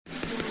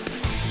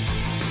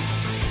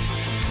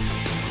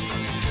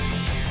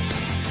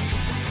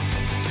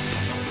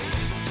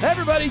Hey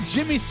everybody,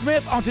 Jimmy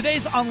Smith. On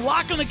today's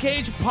Unlocking the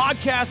Cage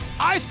podcast,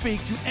 I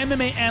speak to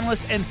MMA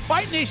analyst and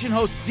Fight Nation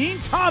host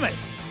Dean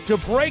Thomas to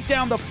break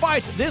down the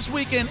fights this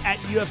weekend at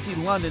UFC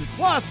London.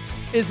 Plus,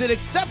 is it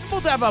acceptable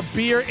to have a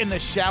beer in the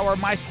shower?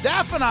 My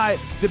staff and I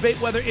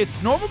debate whether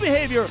it's normal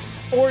behavior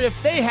or if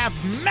they have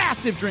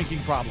massive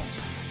drinking problems.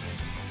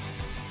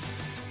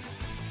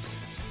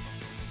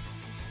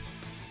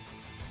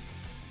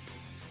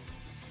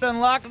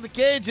 Unlocking the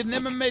Cage and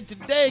MMA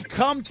Today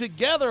come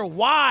together.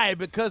 Why?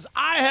 Because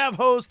I have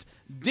host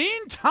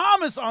Dean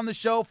Thomas on the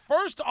show.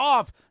 First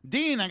off,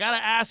 Dean, I got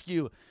to ask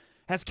you,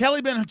 has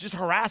Kelly been just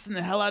harassing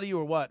the hell out of you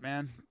or what,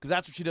 man? Because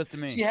that's what she does to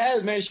me. She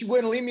has, man. She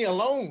wouldn't leave me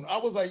alone. I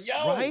was like,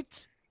 yo,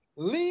 right?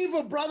 Leave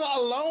a brother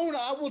alone.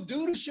 I will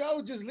do the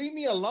show. Just leave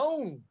me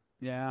alone.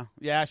 Yeah.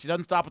 She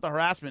doesn't stop with the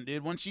harassment,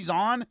 dude. When she's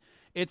on,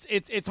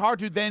 it's hard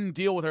to then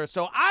deal with her.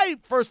 So I,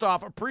 first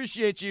off,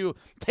 appreciate you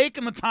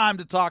taking the time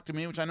to talk to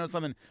me, which I know is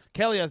something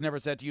Kelly has never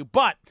said to you.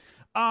 But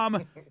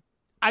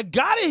I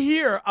got to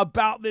hear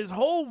about this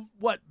whole,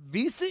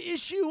 visa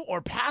issue or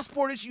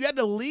passport issue. You had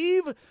to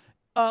leave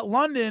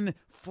London,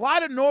 fly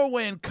to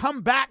Norway, and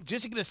come back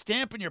just to get a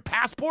stamp in your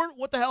passport?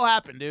 What the hell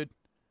happened, dude?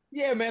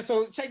 Yeah, man.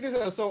 So check this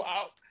out. So,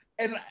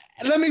 and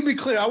let me be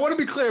clear. I want to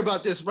be clear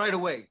about this right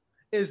away,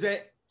 is that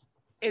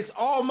it's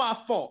all my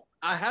fault.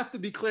 I have to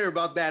be clear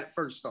about that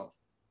first off.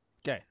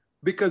 Okay.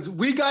 Because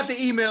we got the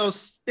email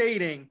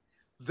stating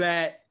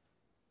that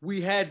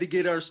we had to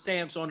get our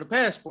stamps on the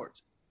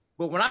passports.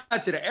 But when I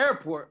got to the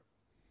airport,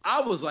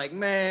 I was like,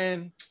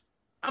 man,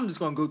 I'm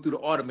just going to go through the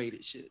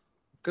automated shit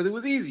because it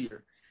was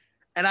easier.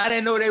 And I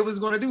didn't know they was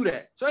going to do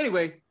that. So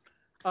anyway,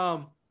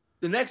 the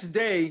next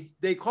day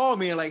they called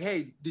me and like,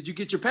 hey, did you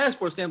get your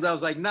passport stamped? I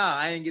was like, nah,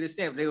 I didn't get it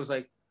stamped. I was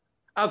like,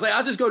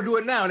 I'll just go do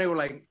it now. And they were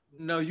like,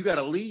 no, you got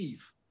to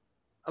leave.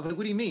 I was like,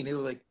 what do you mean? They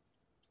were like,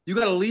 you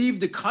got to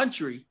leave the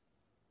country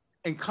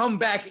and come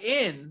back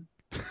in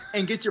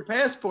and get your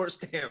passport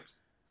stamped.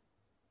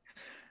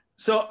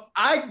 So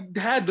I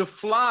had to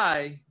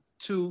fly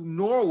to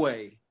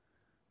Norway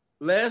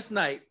last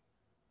night.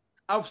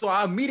 So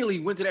I immediately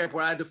went to the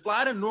airport. I had to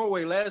fly to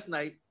Norway last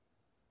night,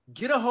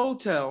 get a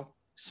hotel,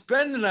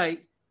 spend the night,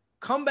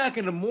 come back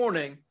in the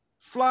morning,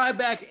 fly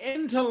back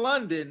into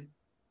London,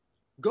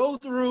 go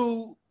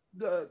through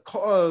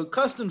the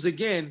customs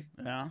again,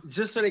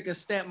 just so they can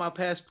stamp my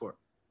passport.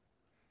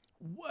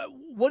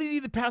 What do you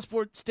need the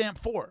passport stamp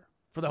for?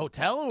 For the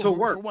hotel? Or to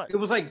work. For what? It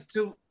was like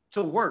to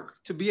work,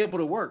 to be able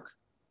to work.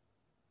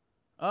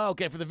 Oh,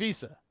 okay, for the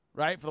visa,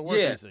 right? For the work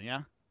visa,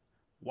 yeah?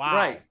 Wow.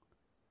 Right.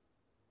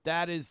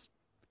 That is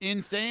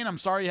insane. I'm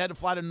sorry you had to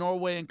fly to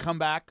Norway and come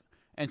back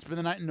and spend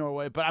the night in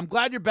Norway, but I'm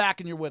glad you're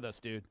back and you're with us,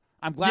 dude.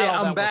 I'm glad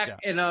all I'm that back,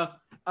 and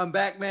I'm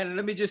back, man. And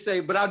let me just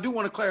say, but I do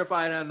want to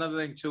clarify another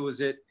thing too, is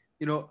that,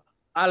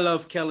 I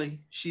love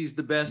Kelly. She's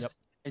the best,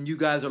 and you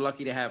guys are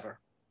lucky to have her.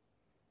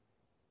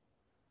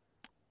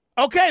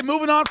 Okay,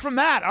 moving on from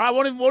that. All right,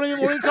 won't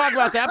even talk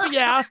about that, but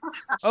yeah.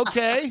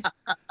 Okay.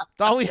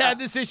 Thought we had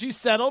this issue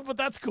settled, but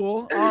that's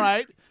cool. All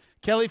right.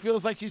 Kelly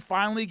feels like she's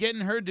finally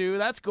getting her due.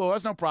 That's cool.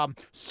 That's no problem.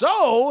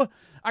 So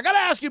I got to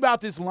ask you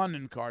about this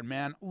London card,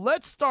 man.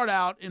 Let's start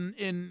out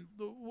in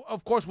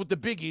of course, with the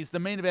biggies, the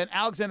main event,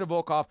 Alexander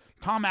Volkov,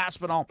 Tom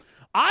Aspinall.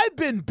 I've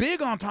been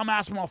big on Tom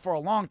Aspinall for a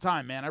long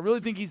time, man. I really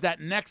think he's that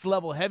next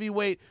level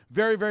heavyweight,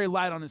 very, very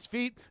light on his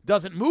feet,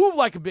 doesn't move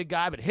like a big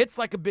guy, but hits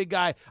like a big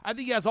guy. I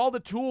think he has all the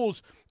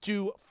tools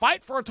to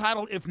fight for a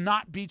title, if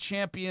not be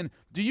champion.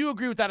 Do you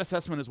agree with that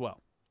assessment as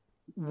well?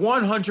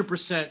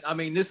 100%. I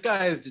mean, this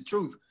guy is the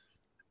truth.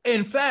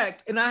 In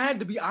fact, and I had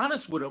to be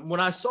honest with him, when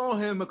I saw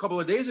him a couple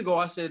of days ago,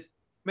 I said,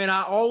 man,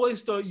 I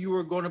always thought you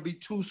were going to be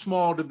too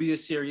small to be a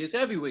serious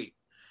heavyweight.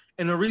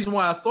 And the reason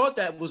why I thought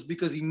that was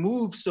because he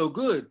moved so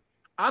good.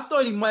 I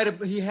thought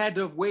he had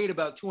to have weighed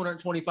about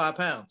 225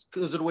 pounds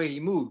because of the way he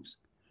moves.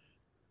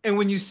 And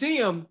when you see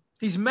him,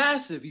 he's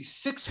massive. He's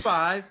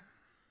 6'5",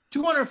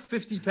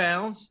 250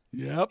 pounds.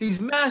 Yep.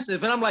 He's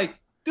massive. And I'm like,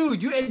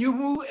 dude, you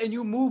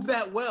move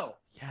that well.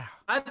 Yeah.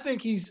 I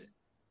think he's,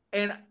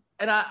 and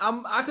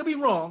I could be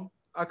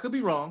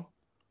wrong.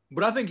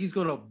 But I think he's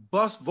going to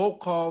bust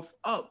Volkov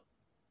up.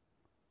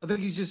 I think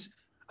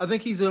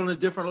he's on a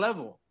different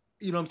level.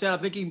 You know what I'm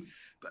saying?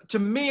 To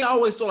me, I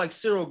always thought like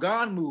Cyril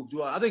Gane moved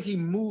well. I think he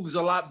moves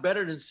a lot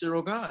better than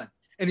Cyril Gane.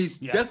 And he's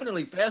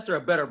definitely faster,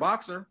 a better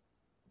boxer.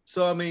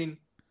 So, I mean,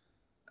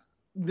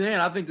 man,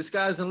 I think the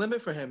sky's the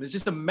limit for him. It's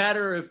just a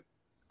matter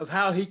of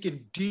how he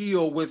can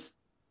deal with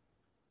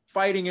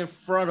fighting in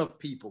front of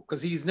people,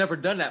 because he's never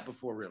done that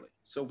before, really.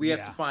 So we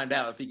have to find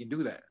out if he can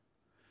do that.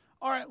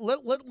 All right,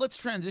 let's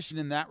transition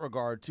in that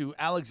regard to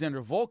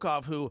Alexander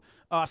Volkov, who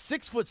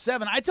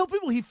 6'7". I tell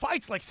people he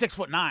fights like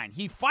 6'9".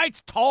 He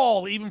fights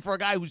tall, even for a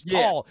guy who's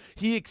tall.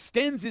 He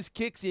extends his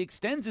kicks, he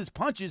extends his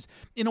punches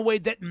in a way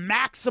that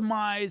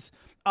maximize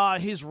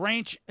his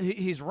range and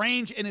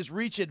his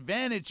reach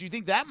advantage. Do you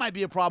think that might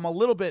be a problem a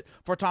little bit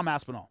for Tom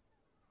Aspinall?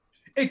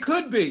 It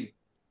could be.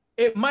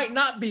 It might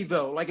not be,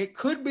 though. Like, it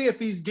could be if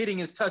he's getting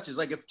his touches.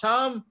 Like, if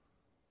Tom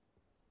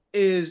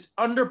is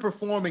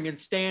underperforming and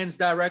stands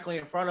directly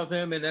in front of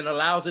him and then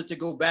allows it to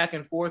go back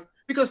and forth.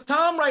 Because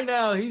Tom right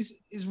now, he's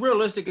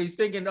realistic. He's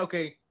thinking,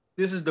 okay,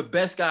 this is the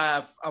best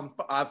guy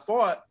I've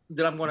fought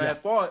that I'm going to have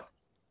fought,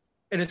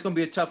 and it's going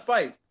to be a tough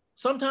fight.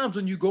 Sometimes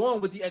when you go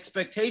on with the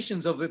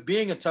expectations of it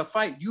being a tough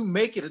fight, you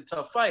make it a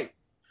tough fight.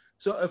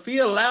 So if he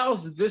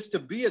allows this to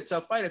be a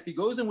tough fight, if he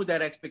goes in with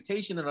that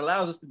expectation and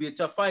allows this to be a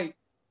tough fight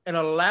and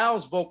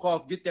allows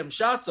Volkov get them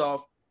shots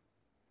off,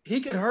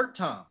 he could hurt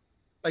Tom.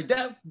 Like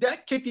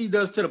that kick he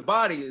does to the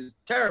body is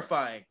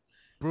terrifying.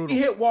 Brutal.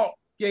 He hit Walt.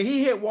 Yeah,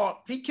 he hit Walt.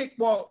 He kicked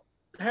Walt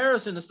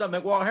Harris in the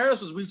stomach. Walt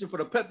Harris was reaching for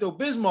the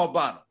Pepto-Bismol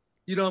bottle.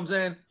 You know what I'm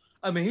saying?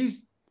 I mean,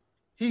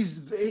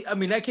 I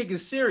mean, that kick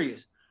is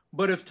serious.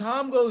 But if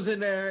Tom goes in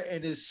there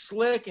and is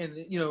slick and,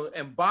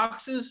 and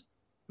boxes,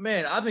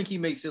 man, I think he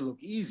makes it look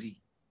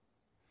easy.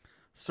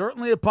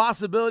 Certainly a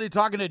possibility.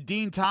 Talking to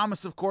Dean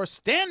Thomas, of course,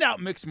 standout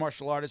mixed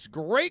martial artist,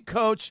 great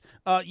coach,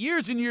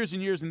 years and years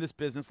and years in this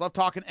business. Love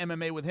talking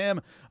MMA with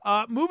him.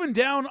 Moving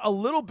down a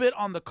little bit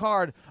on the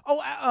card.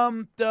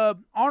 The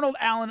Arnold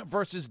Allen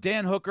versus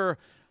Dan Hooker.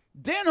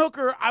 Dan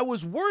Hooker, I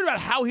was worried about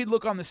how he'd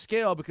look on the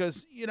scale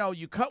because,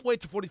 you cut weight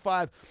to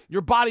 45,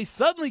 your body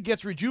suddenly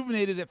gets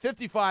rejuvenated at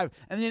 55,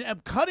 and then end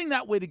up cutting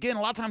that weight again.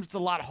 A lot of times it's a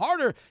lot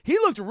harder. He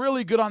looked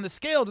really good on the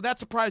scale. Did that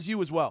surprise you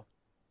as well?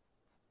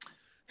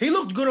 He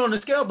looked good on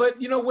the scale,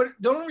 but you know what?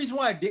 The only reason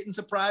why it didn't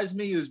surprise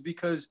me is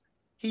because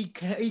he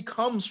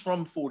comes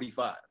from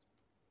 45.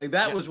 Like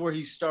that was where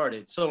he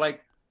started. So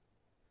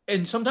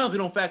and sometimes we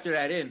don't factor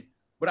that in.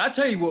 But I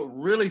tell you what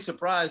really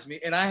surprised me,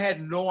 and I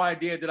had no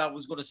idea that I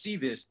was going to see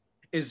this,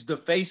 is the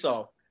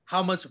face-off.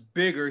 How much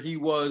bigger he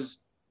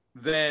was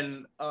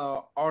than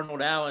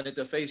Arnold Allen at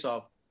the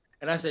face-off.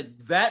 And I said,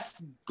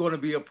 that's going to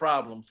be a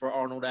problem for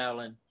Arnold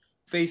Allen,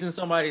 facing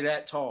somebody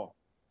that tall.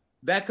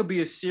 That could be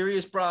a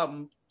serious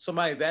problem.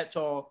 Somebody that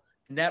tall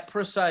and that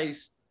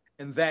precise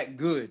and that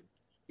good.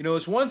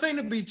 It's one thing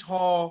to be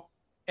tall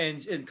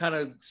and kind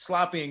of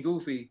sloppy and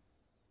goofy,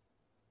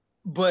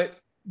 but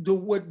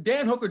what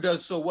Dan Hooker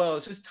does so well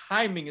is his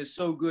timing is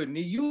so good, and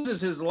he uses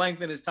his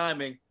length and his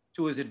timing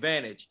to his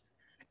advantage.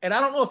 And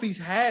I don't know if he's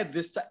had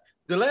this.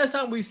 The last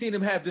time we've seen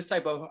him have this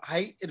type of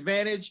height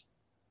advantage,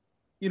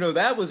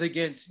 that was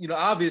against,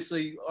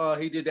 obviously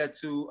he did that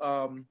to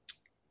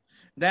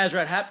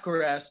Nasrat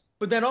Haqparast,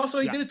 but then also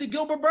he did it to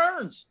Gilbert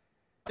Burns.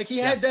 Like he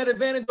had that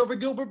advantage over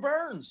Gilbert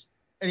Burns,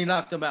 and he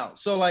knocked him out.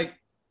 So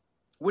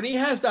when he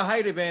has the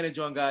height advantage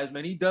on guys,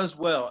 man, he does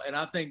well. And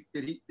I think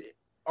that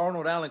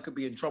Arnold Allen could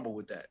be in trouble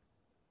with that.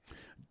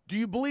 Do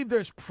you believe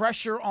there's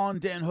pressure on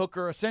Dan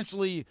Hooker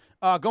essentially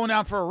going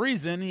down for a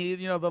reason? He,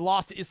 the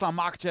loss to Islam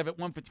Makhachev at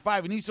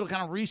 155. He needs to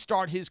kind of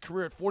restart his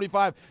career at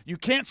 45. You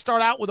can't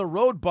start out with a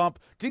road bump.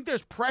 Do you think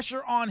there's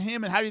pressure on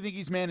him, and how do you think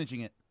he's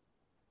managing it?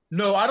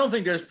 No, I don't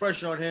think there's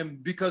pressure on him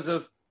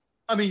because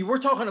we're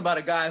talking about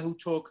a guy who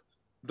took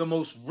the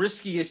most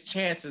riskiest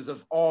chances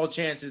of all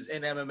chances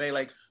in MMA.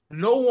 Like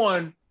no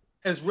one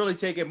has really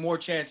taken more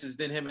chances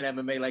than him in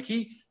MMA. Like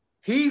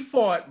he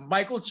fought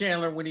Michael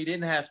Chandler when he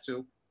didn't have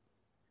to.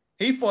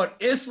 He fought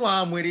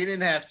Islam when he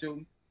didn't have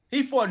to.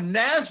 He fought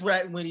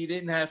Nasrat when he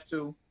didn't have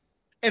to.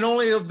 And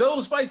only of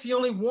those fights, he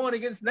only won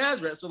against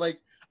Nasrat. So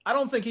I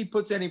don't think he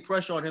puts any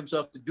pressure on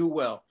himself to do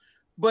well.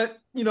 But,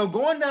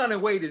 going down in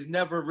weight is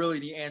never really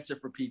the answer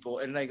for people.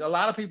 And a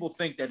lot of people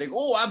think that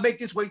I make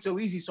this weight so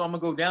easy, so I'm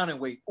gonna go down in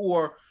weight,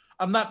 or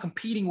I'm not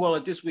competing well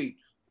at this weight.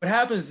 What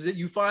happens is that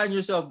you find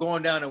yourself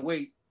going down in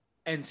weight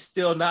and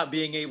still not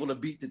being able to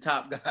beat the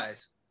top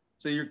guys.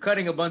 So you're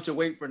cutting a bunch of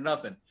weight for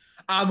nothing.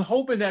 I'm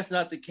hoping that's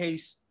not the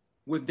case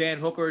with Dan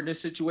Hooker in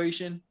this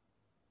situation.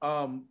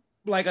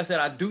 Like I said,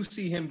 I do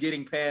see him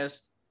getting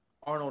past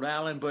Arnold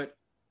Allen, but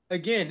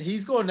again,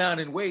 he's going down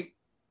in weight.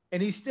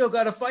 And he's still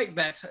got to fight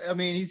Max.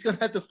 He's going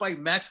to have to fight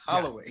Max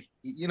Holloway.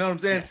 Yeah. You know what I'm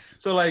saying? Yes.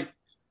 So,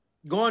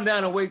 going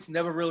down in weight's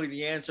never really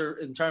the answer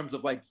in terms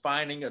of,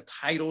 finding a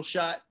title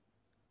shot.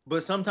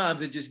 But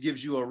sometimes it just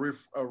gives you a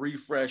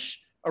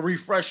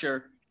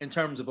refresher in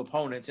terms of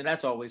opponents. And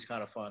that's always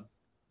kind of fun.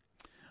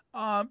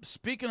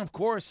 Speaking, of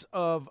course,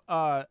 of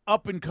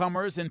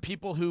up-and-comers and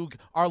people who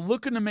are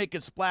looking to make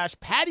a splash,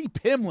 Paddy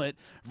Pimblett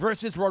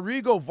versus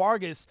Rodrigo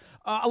Vargas.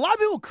 A lot of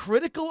people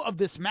critical of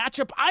this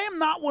matchup. I am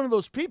not one of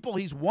those people.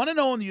 He's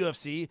 1-0 in the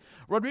UFC.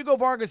 Rodrigo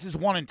Vargas is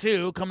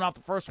 1-2, coming off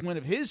the first win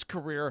of his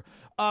career.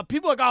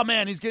 People are like, oh,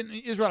 man,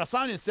 Israel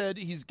Adesanya said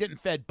he's getting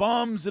fed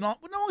bums and all.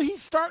 No,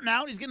 he's starting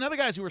out. He's getting other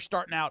guys who are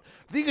starting out.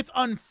 I think it's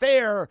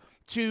unfair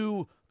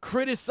to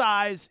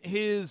criticize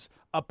his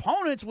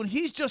opponents when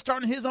he's just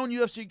starting his own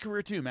UFC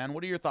career too, man.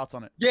 What are your thoughts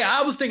on it? Yeah,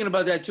 I was thinking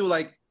about that too.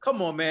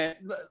 Come on, man.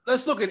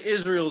 Let's look at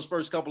Israel's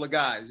first couple of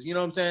guys. You know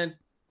what I'm saying?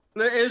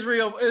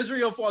 Israel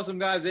fought some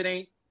guys that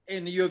ain't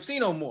in the UFC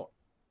no more.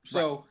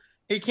 So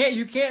right.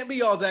 You can't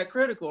be all that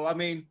critical.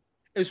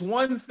 It's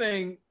one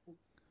thing,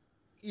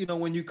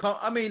 when you come,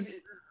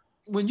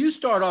 when you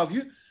start off,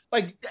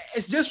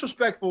 it's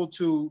disrespectful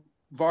to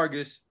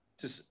Vargas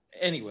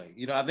anyway.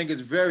 I think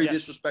it's very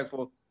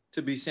disrespectful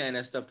to be saying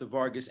that stuff to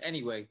Vargas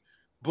anyway.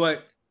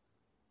 But,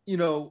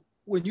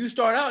 when you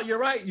start out, you're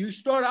right. You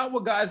start out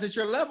with guys at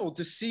your level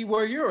to see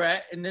where you're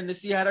at, and then to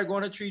see how they're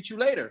going to treat you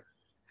later.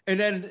 And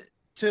then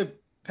to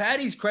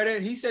Patty's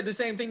credit, he said the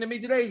same thing to me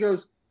today. He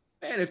goes,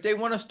 man, if they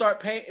want to start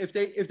paying, if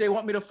they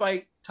want me to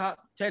fight top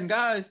 10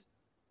 guys,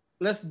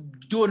 let's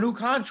do a new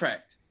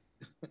contract.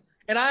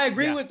 And I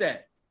agree with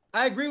that.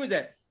 I agree with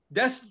that.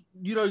 That's,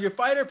 your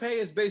fighter pay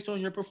is based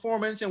on your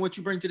performance and what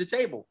you bring to the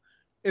table.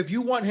 If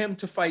you want him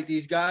to fight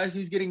these guys,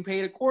 he's getting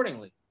paid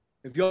accordingly.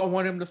 If y'all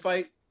want him to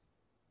fight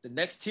the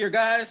next tier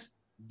guys,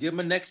 give him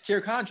a next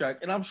tier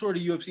contract. And I'm sure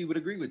the UFC would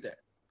agree with that.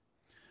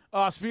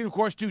 Speaking, of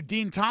course, to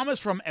Dean Thomas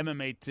from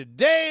MMA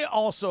Today,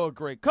 also a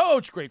great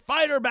coach, great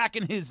fighter back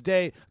in his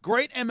day,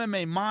 great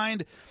MMA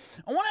mind.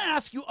 I want to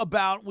ask you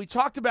about, we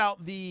talked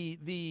about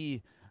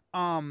the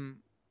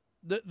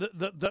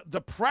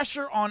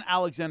pressure on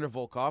Alexander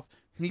Volkov.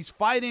 He's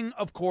fighting,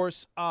 of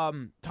course,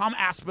 Tom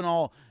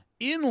Aspinall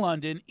in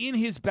London, in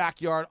his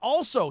backyard.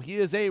 Also, he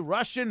is a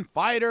Russian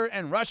fighter,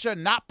 and Russia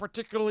not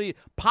particularly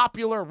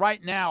popular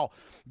right now.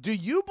 Do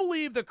you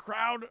believe the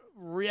crowd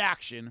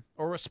reaction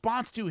or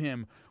response to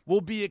him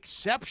will be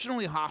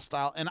exceptionally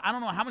hostile? And I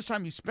don't know how much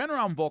time you spent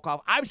around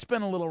Volkov. I've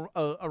spent a little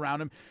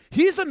around him.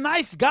 He's a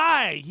nice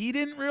guy. He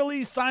didn't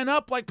really sign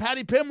up like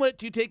Paddy Pimblett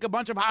to take a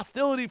bunch of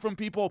hostility from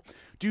people.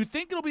 Do you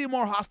think it'll be a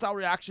more hostile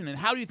reaction, and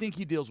how do you think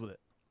he deals with it?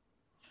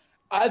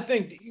 I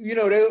think,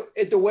 they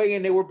at the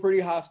weigh-in, they were pretty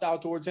hostile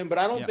towards him, but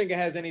I don't think it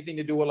has anything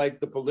to do with like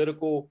the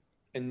political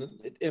and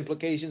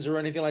implications or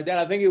anything like that.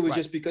 I think it was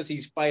just because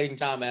he's fighting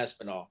Tom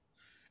Aspinall.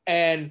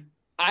 And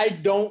I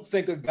don't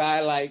think a guy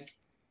like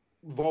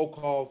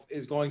Volkov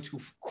is going to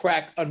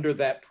crack under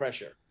that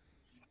pressure.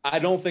 I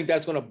don't think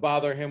that's going to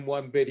bother him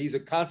one bit. He's a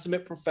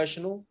consummate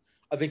professional.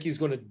 I think he's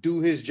going to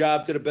do his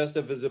job to the best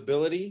of his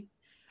ability.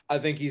 I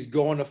think he's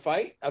going to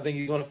fight. I think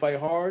he's going to fight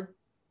hard.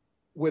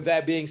 With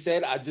that being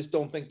said, I just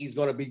don't think he's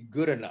going to be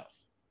good enough.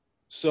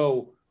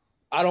 So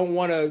I don't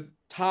want to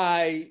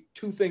tie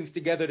two things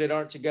together that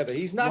aren't together.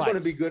 He's not going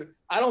to be good.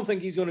 I don't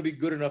think he's going to be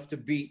good enough to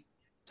beat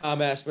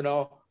Tom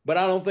Aspinall, but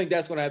I don't think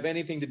that's going to have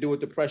anything to do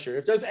with the pressure.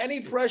 If there's any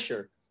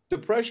pressure, the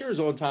pressure is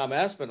on Tom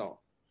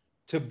Aspinall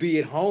to be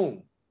at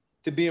home,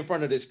 to be in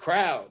front of this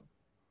crowd,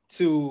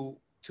 to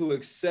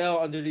excel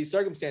under these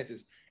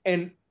circumstances.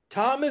 And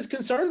Tom is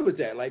concerned with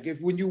that. Like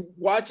when you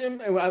watch him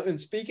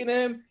and speaking to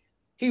him,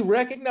 he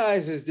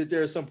recognizes that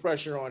there's some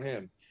pressure on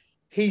him.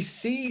 He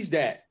sees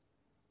that,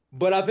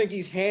 but I think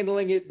he's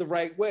handling it the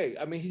right way.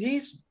 I mean,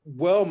 he's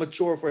well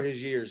mature for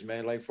his years,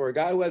 man. Like for a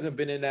guy who hasn't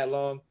been in that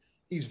long,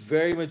 he's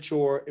very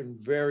mature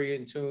and very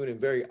in tune and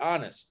very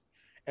honest.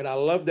 And I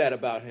love that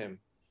about him.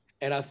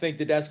 And I think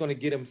that that's going to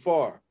get him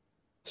far.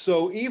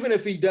 So even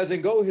if he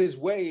doesn't go his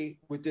way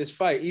with this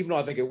fight, even though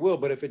I think it will,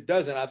 but if it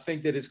doesn't, I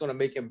think that it's going to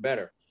make him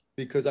better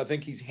because I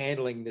think he's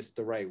handling this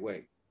the right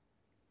way.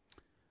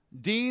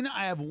 Dean,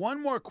 I have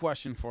one more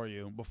question for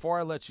you before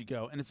I let you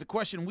go, and it's a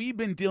question we've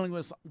been dealing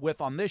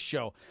with on this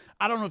show.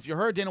 I don't know if you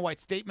heard Dana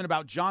White's statement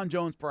about Jon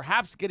Jones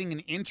perhaps getting an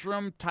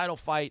interim title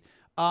fight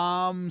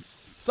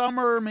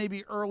summer,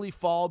 maybe early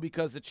fall,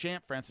 because the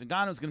champ, Francis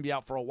Ngannou, is going to be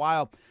out for a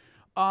while.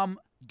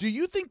 Do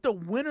you think the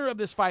winner of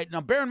this fight, now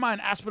bear in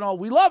mind, Aspinall,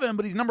 we love him,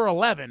 but he's number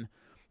 11.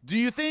 Do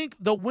you think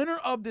the winner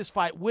of this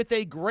fight with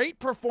a great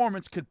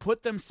performance could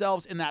put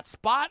themselves in that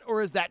spot,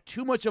 or is that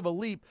too much of a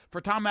leap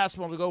for Tom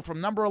Aspinall to go from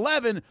number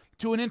 11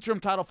 to an interim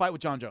title fight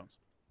with Jon Jones?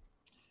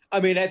 I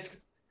mean,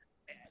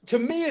 to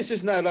me, it's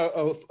just not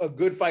a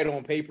good fight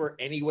on paper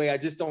anyway. I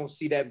just don't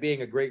see that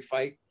being a great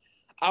fight.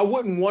 I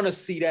wouldn't want to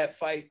see that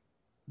fight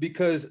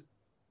because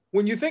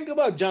when you think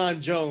about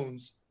Jon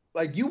Jones,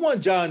 like you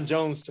want Jon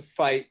Jones to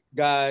fight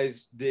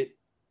guys that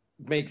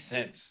make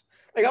sense.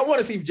 Like I want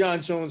to see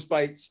Jon Jones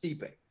fight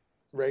Stipe.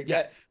 Right.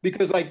 Yeah.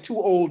 Because like two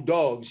old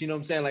dogs, you know what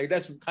I'm saying? Like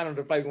that's kind of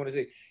the fight you want to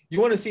see.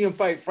 You want to see him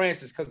fight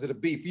Francis because of the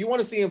beef. You want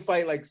to see him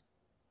fight like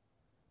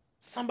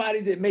somebody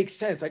that makes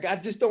sense. Like I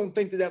just don't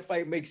think that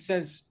fight makes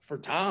sense for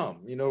Tom.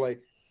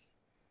 Like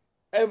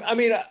I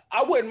mean,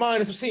 I wouldn't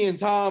mind seeing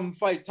Tom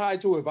fight Tai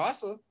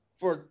Tuivasa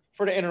for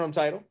the interim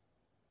title.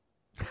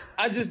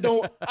 I just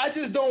don't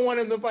want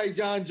him to fight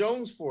Jon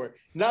Jones for it.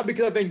 Not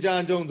because I think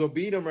Jon Jones will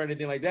beat him or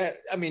anything like that.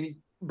 I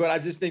mean, but I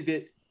just think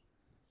that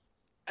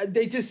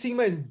they just seem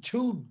in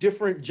two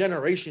different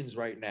generations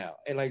right now.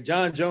 And like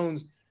Jon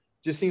Jones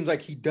just seems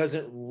like he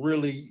doesn't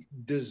really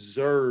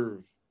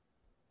deserve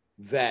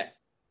that.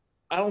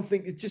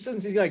 It just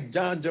doesn't seem like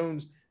Jon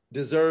Jones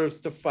deserves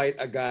to fight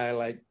a guy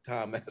like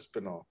Tom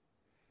Aspinall.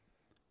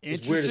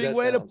 Interesting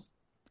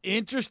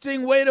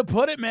way to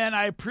put it, man.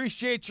 I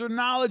appreciate your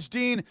knowledge,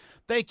 Dean.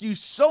 Thank you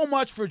so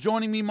much for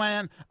joining me,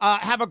 man.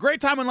 Have a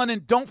great time in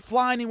London. Don't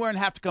fly anywhere and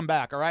have to come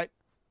back, all right?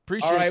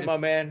 Appreciate it. All right, my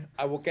man.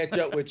 I will catch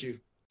up with you.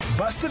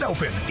 Busted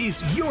Open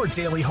is your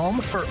daily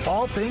home for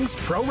all things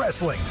pro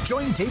wrestling.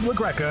 Join Dave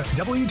LaGreca,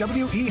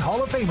 WWE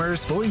Hall of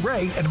Famers Bully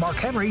Ray and Mark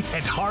Henry,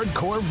 and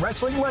hardcore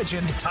wrestling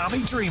legend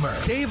Tommy Dreamer.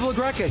 Dave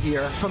LaGreca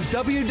here. From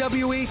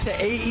WWE to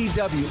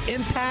AEW,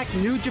 Impact,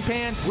 New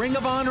Japan, Ring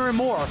of Honor, and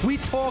more. We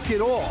talk it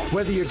all.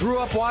 Whether you grew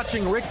up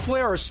watching Ric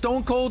Flair or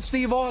Stone Cold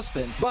Steve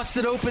Austin,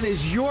 Busted Open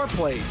is your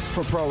place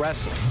for pro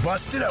wrestling.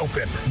 Busted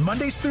Open,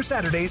 Mondays through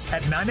Saturdays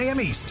at 9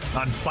 a.m. East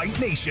on Fight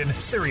Nation,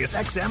 Sirius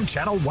XM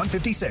Channel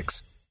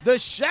 156. The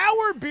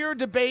shower beer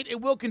debate, it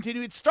will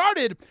continue. It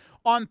started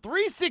on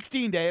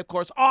 316 Day, of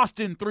course,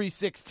 Austin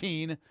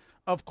 316,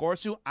 of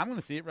course, who I'm going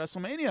to see at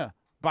WrestleMania,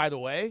 by the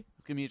way.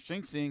 It's going to be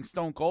interesting seeing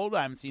Stone Cold.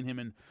 I haven't seen him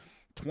in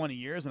 20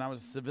 years, and I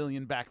was a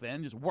civilian back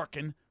then, just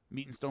working,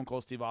 meeting Stone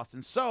Cold Steve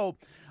Austin. So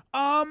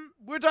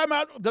we're talking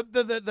about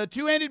the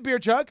two-handed beer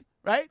jug,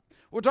 right?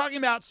 We're talking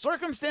about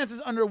circumstances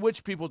under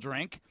which people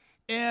drink,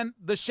 and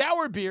the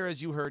shower beer,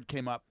 as you heard,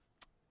 came up.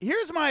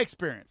 Here's my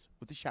experience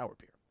with the shower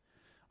beer.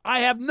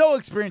 I have no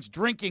experience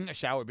drinking a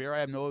shower beer.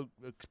 I have no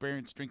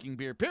experience drinking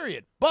beer,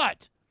 period.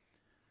 But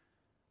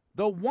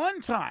the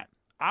one time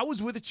I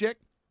was with a chick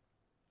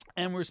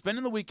and we were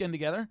spending the weekend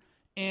together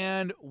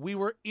and we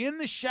were in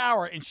the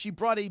shower and she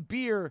brought a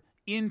beer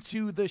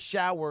into the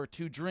shower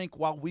to drink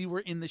while we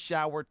were in the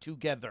shower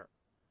together.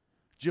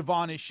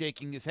 Javon is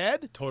shaking his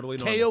head. Totally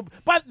normal.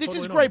 But this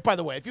is great, by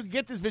the way, if you can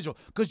get this visual.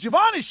 Because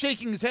Javon is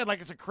shaking his head like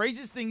it's the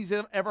craziest thing he's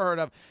ever heard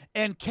of.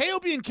 And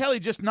KOB and Kelly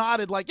just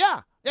nodded like,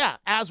 yeah,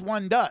 as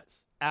one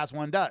does. As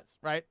one does,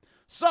 right?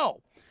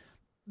 So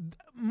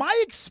my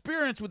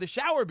experience with the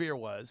shower beer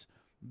was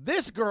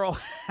this girl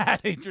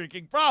had a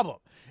drinking problem.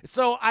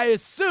 So I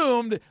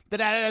assumed that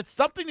it had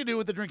something to do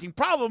with the drinking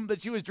problem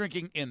that she was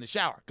drinking in the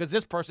shower. Because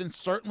this person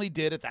certainly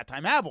did at that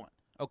time have one,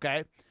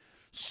 okay?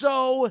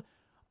 So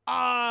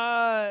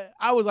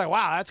I was like,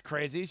 wow, that's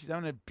crazy. She's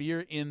having a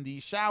beer in the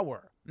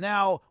shower.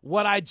 Now,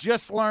 what I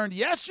just learned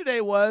yesterday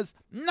was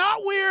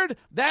not weird.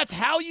 That's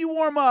how you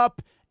warm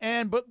up.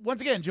 But once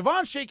again,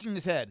 Javon's shaking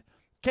his head.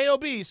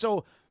 KOB,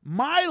 so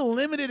my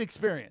limited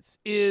experience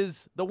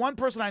is the one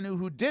person I knew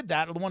who did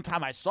that, or the one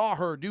time I saw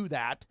her do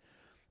that,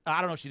 I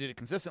don't know if she did it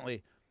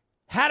consistently,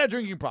 had a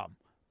drinking problem.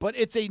 But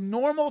it's a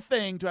normal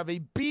thing to have a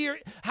beer.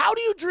 How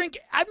do you drink?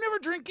 I've never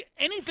drank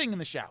anything in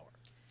the shower.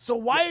 So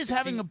why is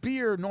having a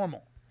beer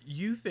normal?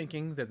 You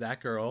thinking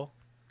that girl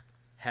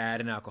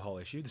had an alcohol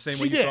issue, the same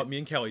She way you did. thought me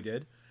and Kelly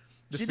did.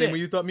 The She same did. way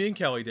you thought me and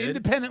Kelly did.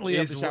 Independently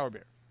of the shower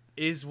beer.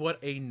 Is what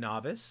a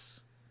novice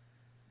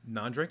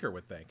non-drinker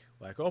would think.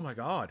 Like, oh my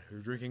God,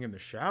 you're drinking in the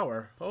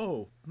shower.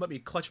 Oh, let me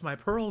clutch my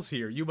pearls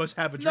here. You must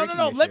have a drinking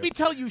No. issue. Let me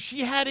tell you, she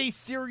had a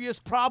serious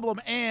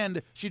problem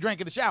and she drank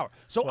in the shower.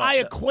 So I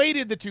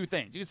equated the two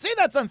things. You can say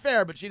that's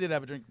unfair, but she did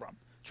have a drinking problem.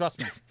 Trust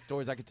me,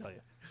 stories I could tell you.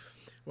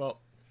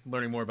 Well,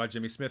 learning more about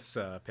Jimmy Smith's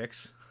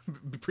picks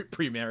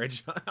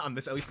pre-marriage on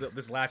this, at least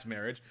this last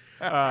marriage.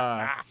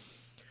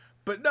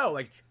 But no,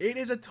 like, it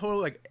is a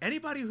total, like,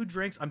 anybody who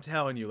drinks, I'm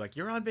telling you, like,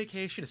 you're on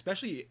vacation,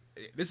 especially,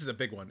 this is a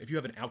big one. If you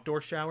have an outdoor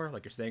shower,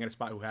 like you're staying at a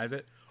spot who has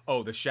it,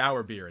 the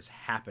shower beer is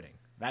happening.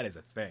 That is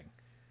a thing.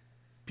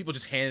 People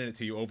just handing it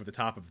to you over the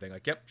top of a thing.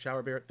 Like, yep,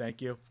 shower beer,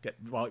 thank you.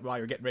 While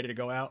you're getting ready to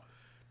go out.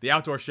 The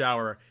outdoor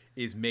shower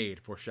is made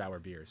for shower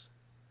beers.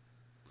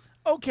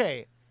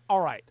 Okay,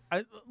 all right.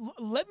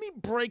 Let me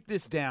break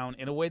this down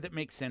in a way that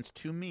makes sense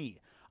to me.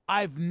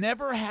 I've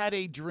never had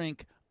a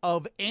drink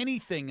of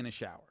anything in a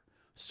shower.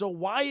 So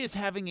why is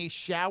having a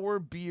shower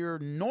beer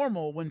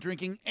normal when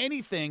drinking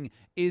anything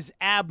is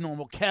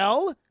abnormal?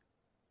 Kel,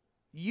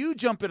 you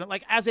jump in it.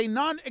 Like,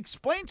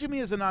 explain to me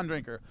as a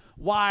non-drinker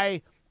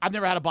why I've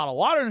never had a bottle of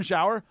water in a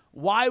shower.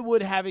 Why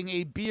would having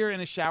a beer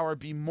in a shower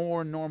be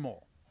more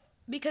normal?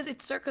 Because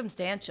it's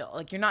circumstantial.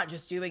 Like, you're not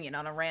just doing it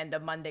on a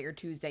random Monday or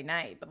Tuesday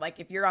night. But, like,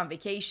 if you're on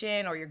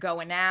vacation or you're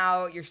going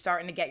out, you're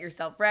starting to get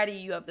yourself ready,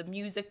 you have the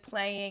music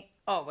playing.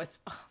 Oh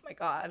my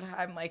God.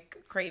 I'm, like,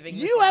 craving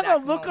this. You have a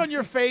look moment. on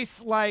your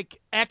face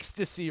like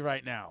ecstasy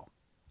right now.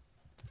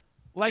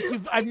 Like,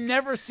 I've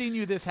never seen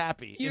you this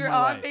happy. You're in my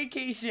on life.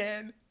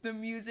 vacation. The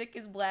music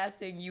is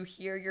blasting. You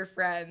hear your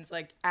friends,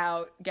 like,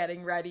 out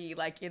getting ready,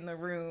 like, in the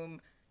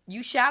room.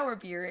 You shower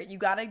beer it. You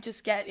gotta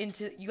get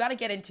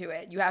into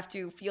it. You have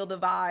to feel the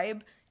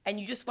vibe, and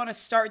you just want to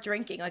start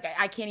drinking. Like,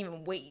 I can't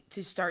even wait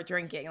to start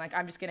drinking. Like,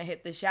 I'm just gonna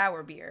hit the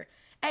shower beer.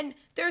 And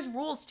there's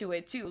rules to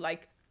it too.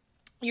 Like,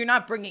 you're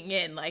not bringing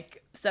in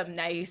like some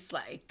nice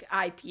like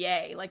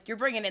IPA. Like, you're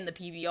bringing in the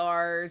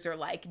PBRs or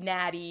like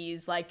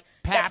natties, like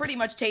that pretty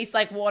much tastes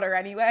like water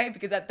anyway,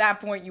 because at that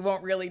point you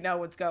won't really know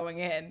what's going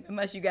in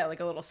unless you get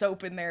like a little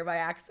soap in there by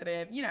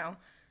accident. You know,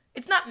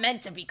 it's not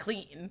meant to be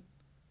clean.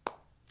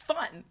 It's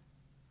fun.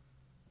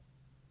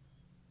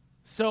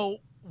 So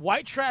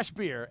white trash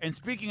beer, and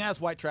speaking as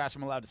white trash,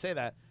 I'm allowed to say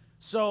that.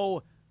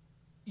 So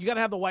you got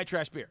to have the white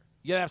trash beer.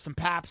 You got to have some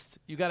Pabst.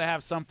 You got to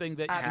have something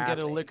that you can get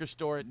at a liquor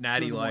store. At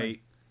Natty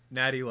Light,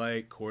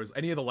 Coors,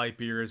 any of the light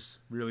beers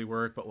really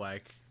work, but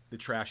like the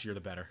trashier the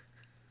better.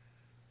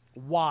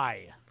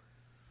 Why?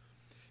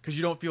 because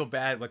you don't feel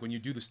bad like when you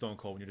do the Stone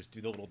Cold, when you just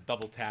do the little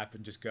double tap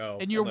and just go.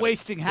 And you're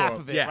wasting half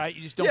of it, right?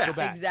 You just don't feel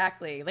bad.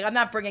 Exactly. Like I'm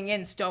not bringing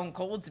in Stone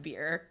Cold's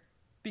beer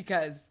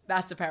because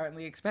that's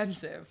apparently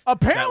expensive.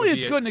 Apparently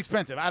it's good and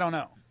expensive. I don't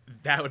know.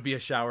 That would be a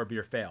shower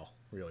beer fail,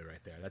 really,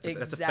 right there.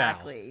 That's a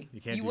foul.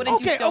 You can't. You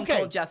wouldn't do Stone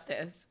Cold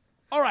justice.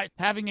 All right,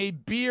 having a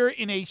beer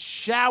in a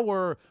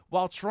shower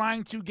while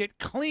trying to get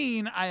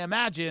clean, I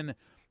imagine.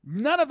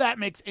 None of that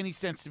makes any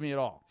sense to me at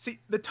all. See,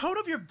 the tone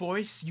of your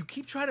voice, you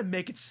keep trying to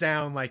make it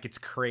sound like it's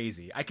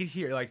crazy. I could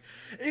hear, like,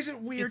 is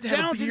it weird to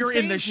have a beer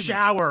in the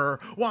shower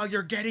while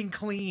you're getting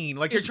clean?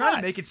 Like, you're trying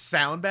to make it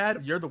sound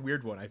bad. You're the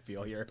weird one, I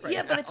feel, here.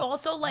 Yeah, but it's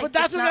also like, but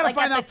that's it's what not I gotta like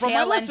find at out the from my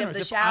tail end listeners of the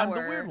if shower.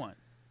 I'm the weird one.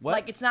 What?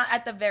 Like, it's not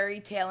at the very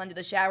tail end of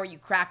the shower. You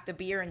crack the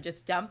beer and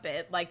just dump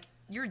it. Like,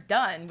 you're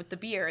done with the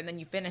beer, and then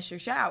you finish your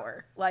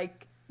shower.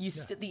 Like,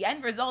 the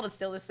end result is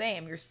still the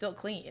same. You're still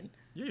clean.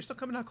 Yeah, you're still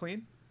coming out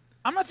clean.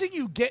 I'm not saying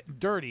you get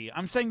dirty.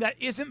 I'm saying that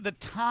isn't the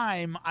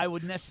time I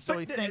would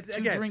necessarily think to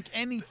drink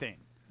anything.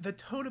 The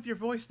tone of your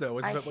voice, though,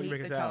 is what you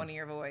make it sound. I hate the tone of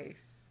your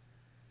voice.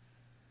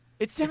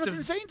 It sounds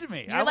insane to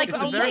me. You're like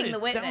leading the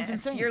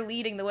witness. You're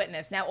leading the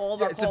witness. Now all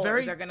of our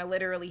callers are going to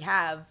literally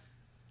have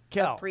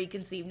a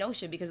preconceived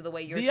notion because of the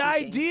way you're speaking. The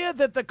idea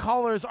that the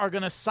callers are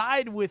going to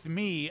side with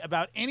me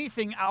about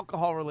anything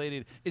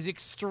alcohol-related is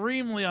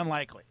extremely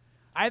unlikely.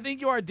 I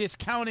think you are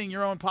discounting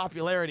your own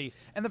popularity.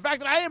 And the fact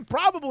that I am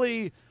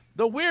probably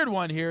the weird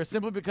one here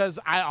simply because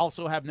I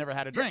also have never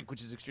had a drink,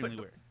 which is extremely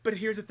weird. But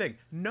here's the thing.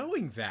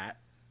 Knowing that,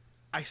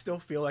 I still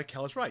feel like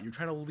Kel is right. You're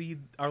trying to lead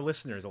our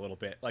listeners a little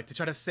bit, like to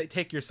try to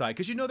take your side,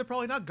 because you know they're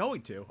probably not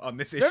going to on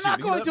this issue. They're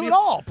not going to at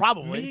all,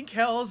 probably. Me and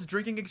Kel's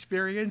drinking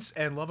experience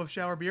and love of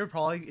shower beer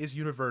probably is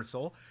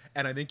universal,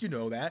 and I think you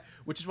know that,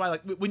 which is why,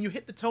 like, when you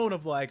hit the tone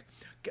of, like,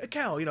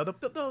 Kel, you know,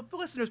 the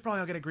listeners probably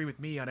not going to agree with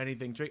me on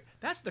anything drink.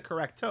 That's the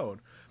correct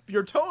tone. But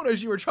your tone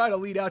as you were trying to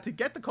lead out to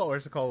get the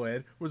callers to call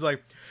in was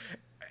like,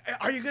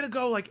 are you going to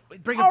go, like,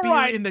 bring a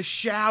beer in the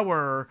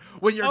shower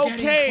when you're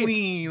getting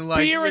clean? Like,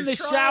 beer in the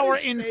shower,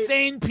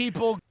 insane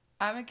people.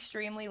 I'm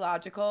extremely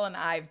logical, and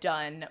I've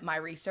done my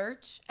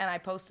research, and I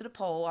posted a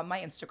poll on my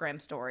Instagram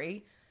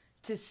story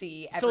to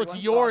see everyone's So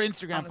it's your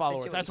thoughts Instagram on the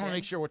followers. situation. I just want to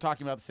make sure we're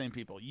talking about the same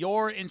people.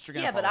 Your Instagram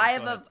followers. Yeah, but I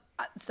have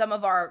some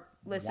of our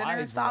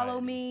listeners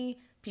follow me.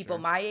 People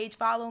my age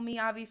follow me,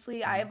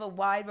 obviously. I have a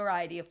wide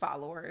variety of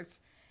followers.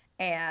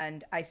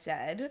 And I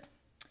said,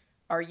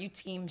 are you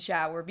team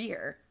shower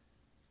beer?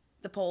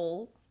 The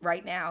poll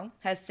right now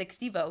has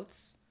 60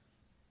 votes.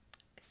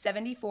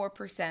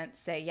 74%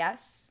 say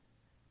yes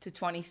to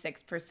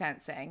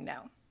 26% saying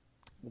no.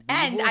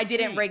 And I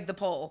didn't rig the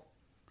poll.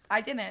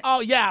 I didn't.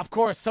 Oh, yeah, of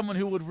course. Someone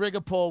who would rig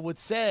a poll would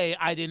say,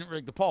 I didn't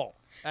rig the poll.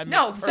 That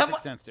makes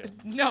perfect sense to it.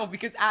 No,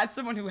 because as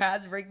someone who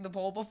has rigged the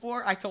poll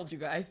before, I told you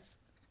guys.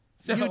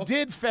 So. You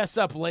did fess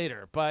up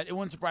later, but it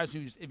wouldn't surprise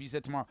me if you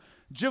said tomorrow.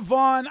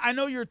 Javon, I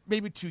know you're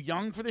maybe too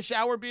young for the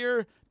shower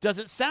beer. Does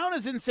it sound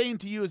as insane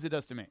to you as it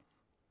does to me?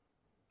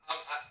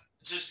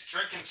 Just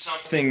drinking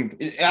something.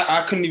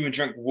 I couldn't even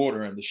drink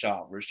water in the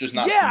shower. It's just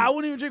not. Yeah, I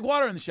wouldn't even drink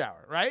water in the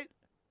shower, right?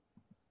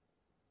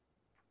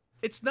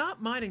 It's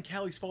not mine and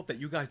Callie's fault that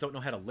you guys don't know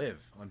how to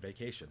live on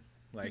vacation.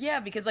 Like, yeah,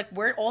 because like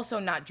we're also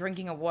not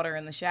drinking a water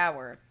in the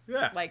shower.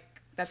 Yeah, like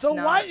that's so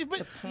not why?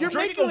 But you're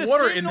making the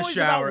same noise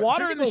about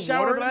water in the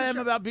shower that I am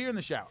about beer in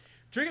the shower.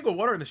 Drinking a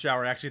water in the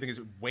shower, I actually think,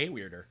 is way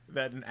weirder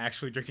than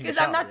actually drinking. Because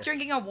I'm not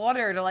drinking a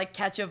water to like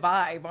catch a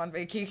vibe on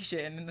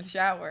vacation in the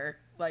shower.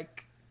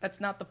 Like that's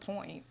not the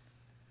point.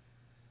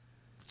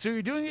 So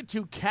you're doing it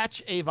to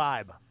catch a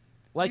vibe.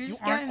 Like you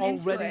aren't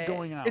already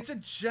going out. It's a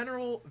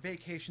general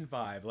vacation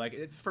vibe.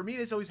 Like for me,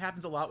 this always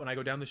happens a lot when I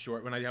go down the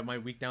shore. When I have my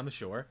week down the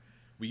shore,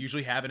 we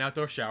usually have an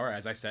outdoor shower,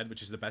 as I said,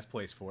 which is the best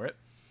place for it.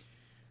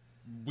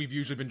 We've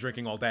usually been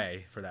drinking all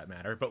day, for that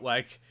matter. But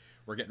like,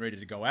 we're getting ready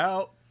to go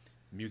out.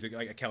 Music,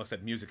 like Kelly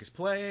said, music is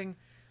playing.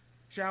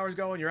 Shower's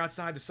going. You're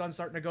outside. The sun's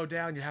starting to go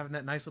down. You're having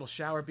that nice little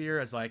shower beer.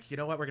 As like, you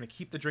know what? We're gonna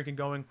keep the drinking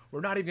going.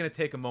 We're not even gonna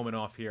take a moment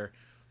off here.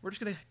 We're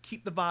just gonna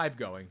keep the vibe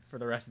going for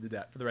the rest of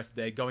the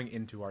day, going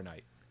into our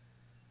night.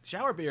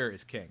 Shower beer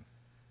is king.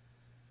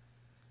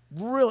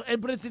 Real,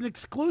 but it's an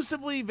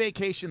exclusively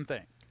vacation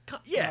thing.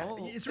 Yeah,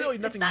 it's really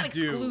nothing It's not to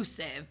do.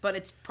 exclusive, but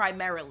it's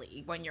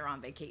primarily when you're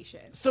on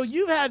vacation. So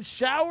you've had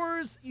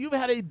showers. You've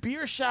had a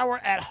beer shower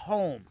at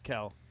home,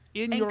 Kel.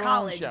 In your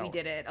college, own shower. we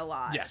did it a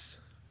lot. Yes,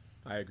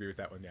 I agree with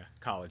that one. Yeah,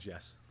 college,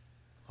 yes,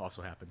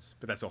 also happens,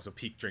 but that's also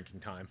peak drinking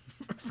time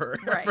for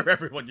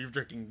everyone.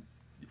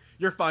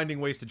 You're finding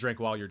ways to drink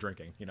while you're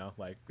drinking. You know,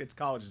 like it's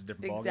college is a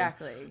different ballgame.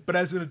 Exactly. But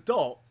as an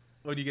adult,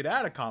 when you get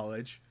out of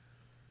college,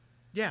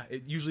 yeah,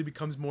 it usually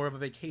becomes more of a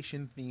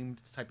vacation-themed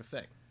type of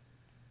thing.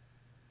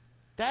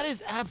 That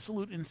is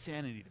absolute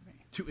insanity to me.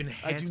 To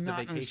enhance the vacation. I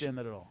do not understand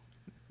that at all.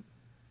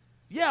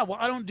 Yeah, well,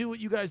 I don't do what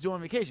you guys do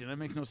on vacation. That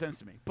makes no sense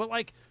to me. But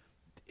like,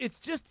 it's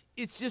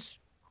just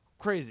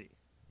crazy,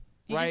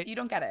 right? You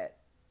don't get it.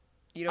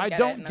 I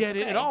don't get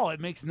it at all. It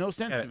makes no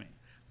sense to me.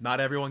 Not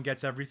everyone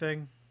gets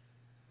everything.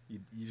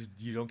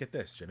 You don't get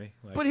this, Jimmy.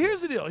 Like, but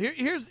here's the deal.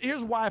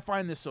 Here's why I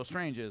find this so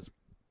strange is,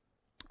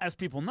 as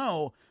people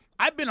know,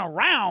 I've been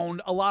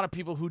around a lot of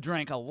people who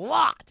drank a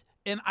lot,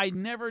 and I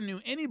never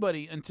knew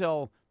anybody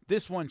until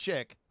this one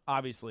chick,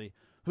 obviously,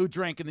 who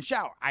drank in the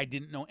shower. I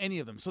didn't know any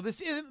of them. So there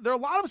are a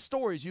lot of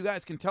stories you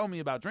guys can tell me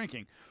about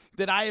drinking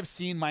that I have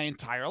seen my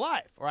entire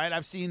life, all right?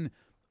 I've seen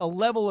a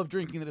level of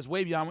drinking that is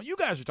way beyond what you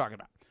guys are talking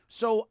about.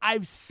 So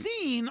I've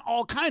seen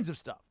all kinds of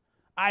stuff.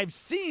 I've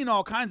seen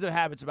all kinds of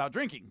habits about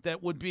drinking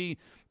that would be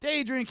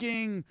day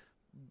drinking,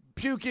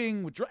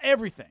 puking,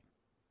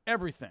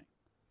 everything.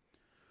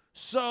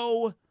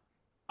 So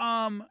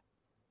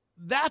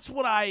that's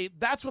what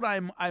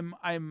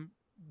I'm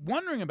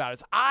wondering about.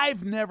 Is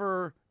I've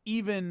never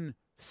even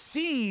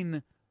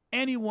seen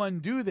anyone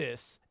do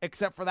this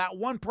except for that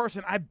one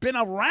person. I've been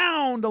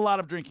around a lot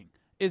of drinking.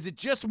 Is it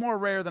just more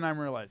rare than I'm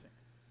realizing?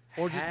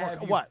 Or just Have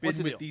more, you what? been What's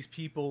the with deal? these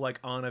people like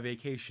on a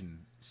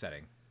vacation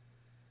setting?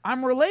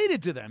 I'm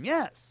related to them,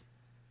 yes.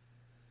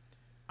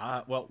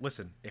 Well,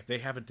 listen, if they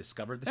haven't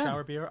discovered the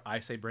shower beer, I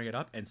say bring it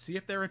up and see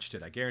if they're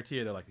interested. I guarantee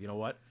you they're like, you know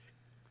what?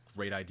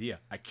 Great idea.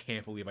 I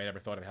can't believe I never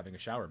thought of having a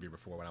shower beer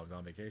before when I was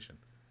on vacation.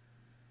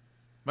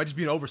 Might just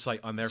be an oversight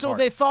on their part. So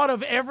they thought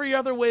of every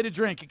other way to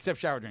drink except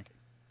shower drinking.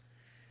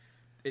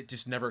 It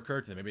just never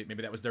occurred to them.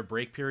 Maybe that was their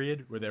break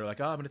period where they were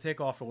like, oh, I'm going to take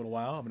off for a little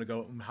while. I'm going to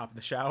go and hop in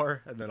the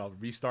shower, and then I'll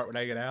restart when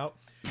I get out.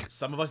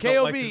 Some of us KOB,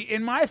 don't like to...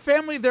 in my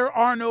family, there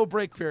are no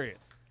break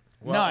periods.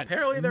 Well, None.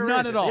 Apparently there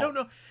None is. at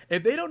all.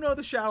 If they don't know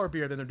the shower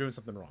beer, then they're doing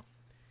something wrong.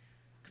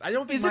 'Cause I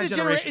don't think Is my it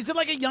generation... Is it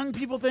like a young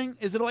people thing?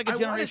 Is it like a I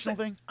wanna generational say-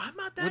 thing? I'm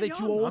not that Were they young.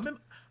 too old?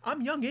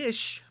 I'm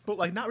young-ish, but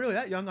like not really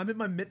that young. I'm in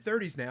my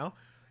mid-30s now,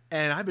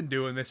 and I've been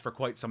doing this for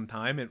quite some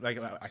time. And like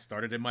I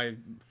started in I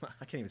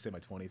can't even say my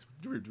 20s.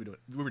 We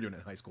were doing it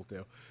in high school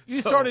too.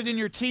 You So- started in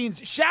your teens,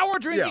 shower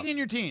drinking Yeah. in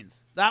your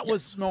teens. That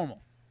was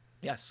normal.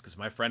 Yes, because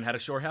my friend had a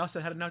shore house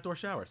that had an outdoor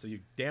shower. So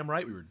you damn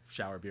right we were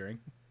shower beering.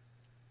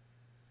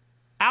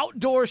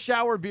 Outdoor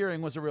shower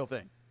beering was a real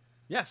thing.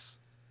 Yes.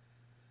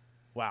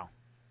 Wow.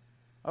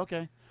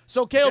 Okay.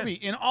 So, KOB,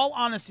 Yeah. in all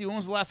honesty, when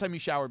was the last time you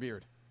shower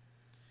beered?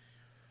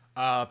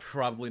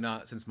 Probably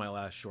not since my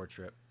last short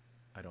trip.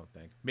 I don't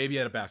think. Maybe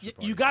at a bachelor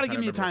party. You got to I'm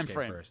give me a trying time to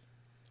remember frame. which came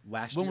first.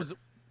 Last When year. was it?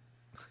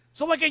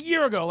 So, like a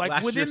year ago, like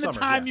Last within year the summer,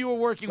 time yeah. you were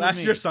working Last with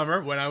me. year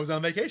summer when I was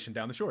on vacation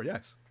down the shore,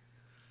 yes.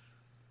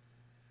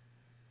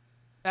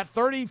 At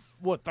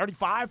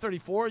 35,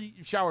 34,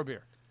 you shower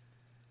beer.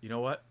 You know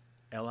what?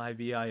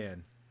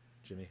 LIVIN,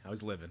 Jimmy. I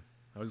was living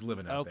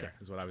out Okay. there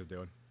is what I was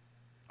doing.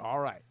 All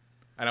right.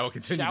 And I will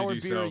continue Shower to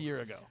do beer so. a year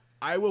ago.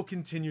 I will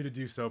continue to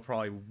do so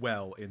probably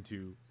well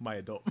into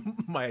my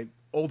my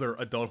older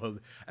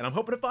adulthood. And I'm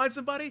hoping to find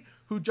somebody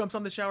who jumps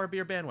on the shower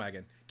beer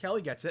bandwagon.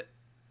 Kelly gets it.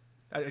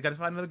 I got to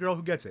find another girl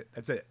who gets it.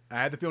 That's it. I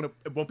had the feeling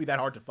it won't be that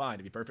hard to find,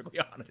 to be perfectly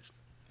honest.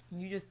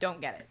 You just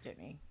don't get it,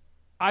 Jimmy.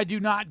 I do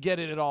not get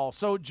it at all.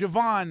 So,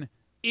 Javon,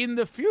 in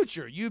the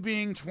future, you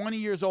being 20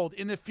 years old,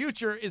 in the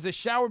future, is a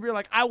shower beer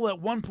like I will at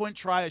one point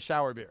try a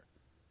shower beer?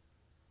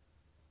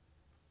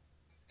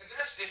 And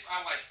that's if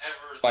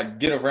I ever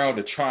get around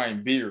to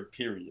trying beer,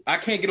 period. I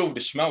can't get over the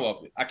smell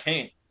of it. I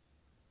can't.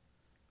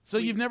 So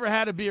you've never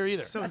had a beer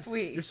either? That's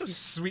weak. You're so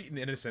sweet and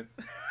innocent.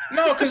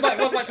 No, because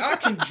like I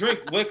can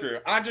drink liquor.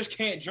 I just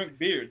can't drink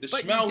beer. The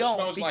But you smell don't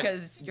smells like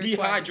because you're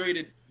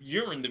dehydrated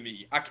urine to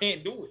me. I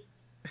can't do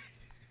it.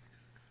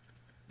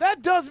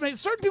 That does make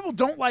certain people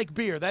don't like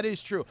beer. That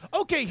is true.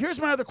 Okay, here's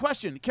my other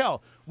question,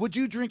 Kel. Would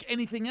you drink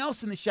anything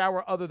else in the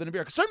shower other than a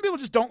beer? Because certain people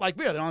just don't like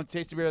beer. They don't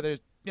taste of beer. They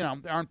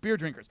aren't beer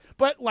drinkers.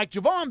 But like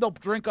Javon, they'll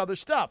drink other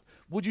stuff.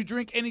 Would you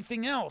drink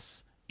anything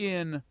else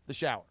in the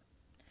shower?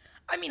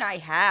 I mean, I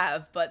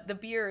have, but the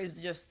beer is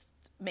just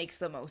makes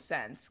the most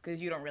sense because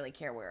you don't really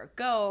care where it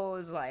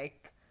goes.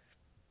 Like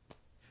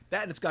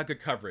That and it's got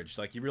good coverage.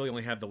 Like you really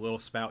only have the little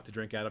spout to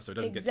drink out of, so it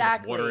doesn't get too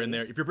Exactly. much water in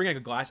there. If you're bringing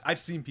a glass, I've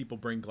seen people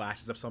bring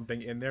glasses of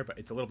something in there, but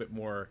it's a little bit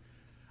more.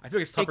 I feel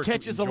like it's tougher.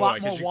 catches to a enjoy, lot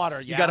 'cause more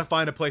water, You yeah. got to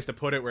find a place to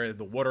put it where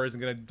the water isn't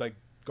gonna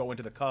go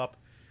into the cup.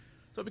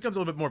 So it becomes a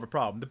little bit more of a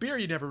problem. The beer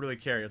you never really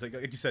carry. It's like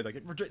you said,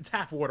 it's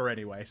half water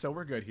anyway, so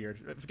we're good here.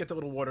 If it gets a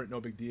little water,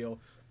 no big deal.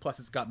 Plus,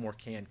 it's got more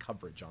can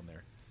coverage on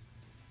there.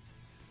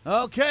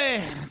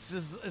 Okay, it's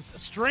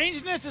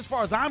strangeness as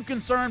far as I'm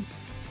concerned.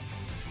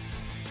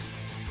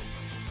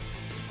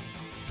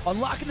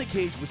 Unlocking the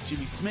Cage with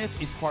Jimmy Smith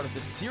is part of the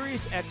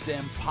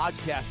SiriusXM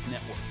Podcast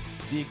Network.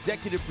 The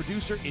executive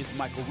producer is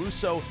Michael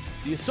Russo.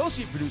 The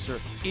associate producer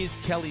is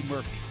Kelly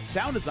Murphy.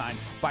 Sound design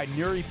by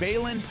Nuri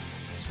Balin.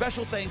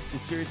 Special thanks to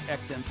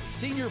SiriusXM's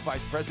Senior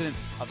Vice President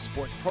of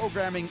Sports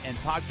Programming and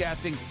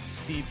Podcasting,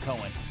 Steve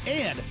Cohen,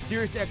 and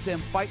SiriusXM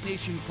Fight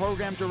Nation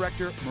Program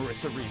Director,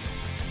 Marissa Rivas.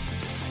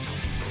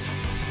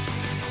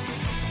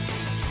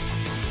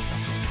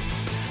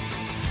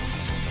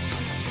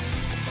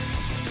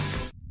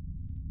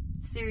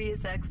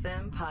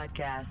 SiriusXM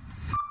Podcasts.